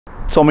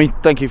Tommy,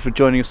 thank you for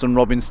joining us on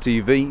Robins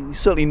TV. You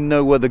certainly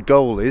know where the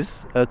goal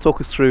is.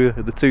 Talk us through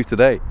the two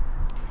today.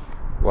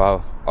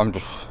 Well, I'm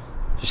just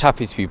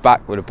happy to be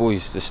back with the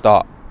boys to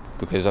start,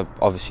 because I'm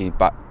obviously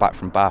back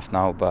from Bath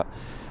now. But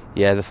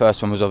yeah, the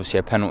first one was obviously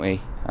a penalty,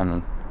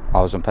 and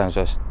I was on penalty,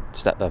 so I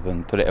stepped up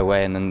and put it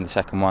away. And then the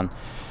second one,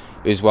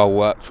 it was well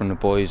worked from the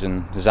boys,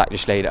 and Zach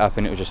just laid it up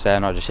and it was just there,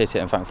 and I just hit it,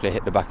 and thankfully it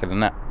hit the back of the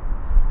net.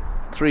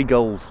 3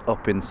 goals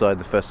up inside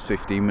the first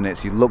 15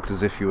 minutes. You looked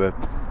as if you were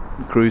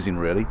cruising,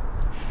 really.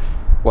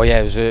 Well,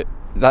 yeah, it was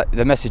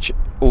the message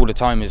all the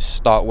time is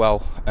start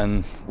well,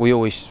 and we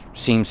always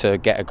seem to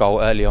get a goal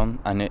early on,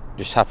 and it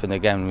just happened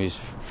again. We was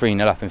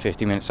 3-0 up in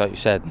 50 minutes, like you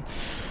said.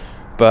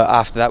 But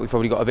after that, we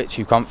probably got a bit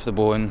too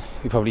comfortable, and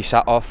we probably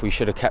sat off. We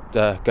should have kept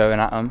going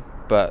at them,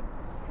 but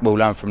we'll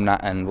learn from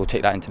that, and we'll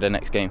take that into the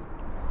next game.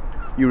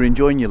 You were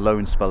enjoying your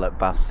loan spell at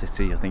Bath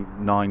City. I think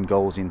 9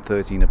 goals in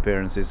 13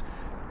 appearances.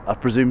 I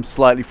presume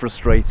slightly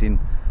frustrating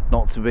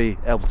not to be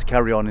able to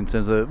carry on in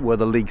terms of where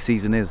the league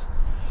season is.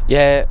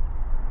 Yeah,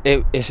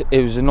 it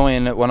was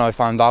annoying when I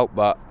found out,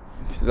 but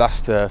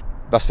that's the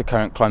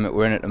current climate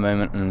we're in at the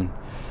moment, and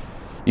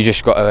you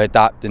just got to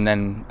adapt. And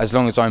then as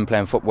long as I'm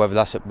playing football, whether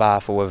that's at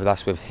Bath or whether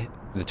that's with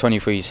the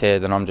 23s here,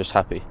 then I'm just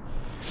happy.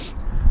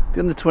 The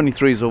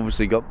Under-23s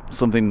obviously got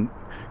something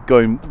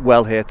going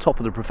well here, top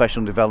of the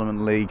Professional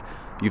Development League.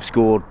 You've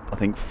scored, I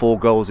think, 4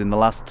 goals in the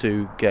last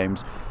 2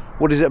 games.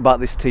 What is it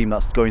about this team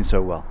that's going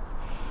so well?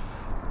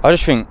 I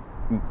just think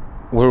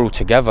we're all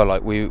together.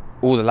 Like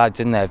all the lads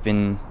in there have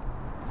been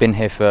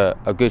here for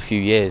a good few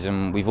years,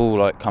 and we've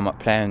all come up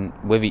playing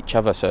with each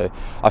other. So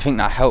I think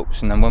that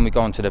helps. And then when we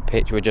go onto the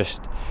pitch, we're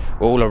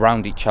all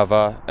around each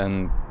other.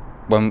 And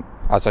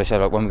as I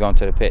said, when we go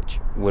onto the pitch,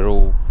 we're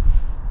all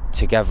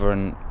together,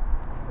 and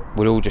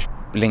we all just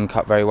link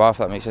up very well, if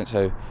that makes sense.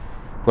 So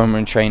when we're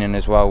in training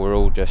as well, we're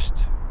all just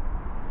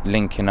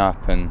linking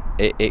up, and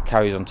it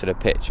carries onto the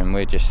pitch, and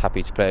we're just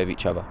happy to play with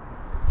each other.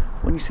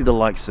 When you see the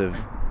likes of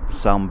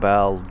Sam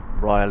Bell,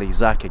 Riley,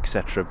 Zach,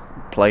 etc.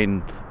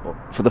 playing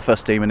for the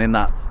first team and in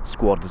that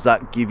squad, does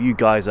that give you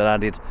guys an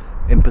added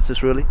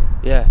impetus, really?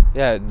 Yeah,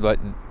 like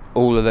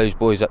all of those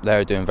boys up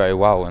there are doing very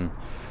well, and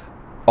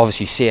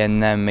obviously seeing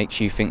them makes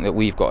you think that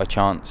we've got a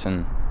chance,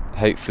 and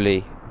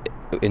hopefully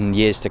in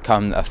years to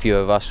come a few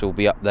of us will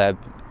be up there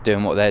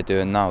doing what they're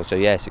doing now. So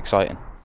yeah, it's exciting.